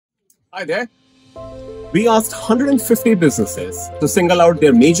Hi there. We asked 150 businesses to single out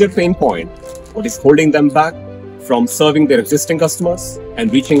their major pain point, what is holding them back from serving their existing customers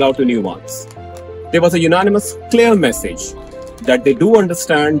and reaching out to new ones. There was a unanimous, clear message that they do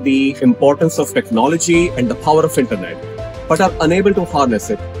understand the importance of technology and the power of internet, but are unable to harness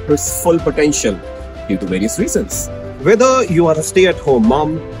it to its full potential due to various reasons. Whether you are a stay-at-home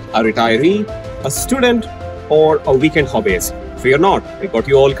mom, a retiree, a student, or a weekend hobbyist, fear not, we got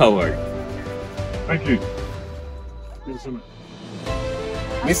you all covered. Thank you.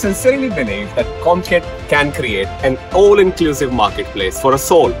 We sincerely believe that CommKit can create an all-inclusive marketplace for us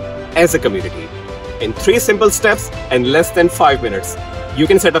all as a community. In 3 simple steps and less than 5 minutes, you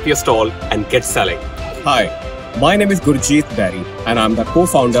can set up your stall and get selling. Hi, my name is Gurjeet Berry and I'm the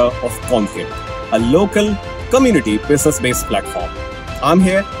co-founder of CommKit, a local community business-based platform. I'm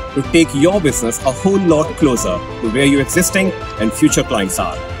here to take your business a whole lot closer to where your existing and future clients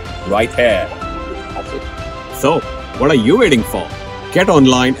are, right here. So, what are you waiting for? Get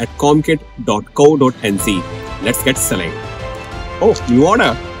online at commkit.co.nz. Let's get selling. Oh, new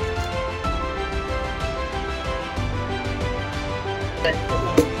order.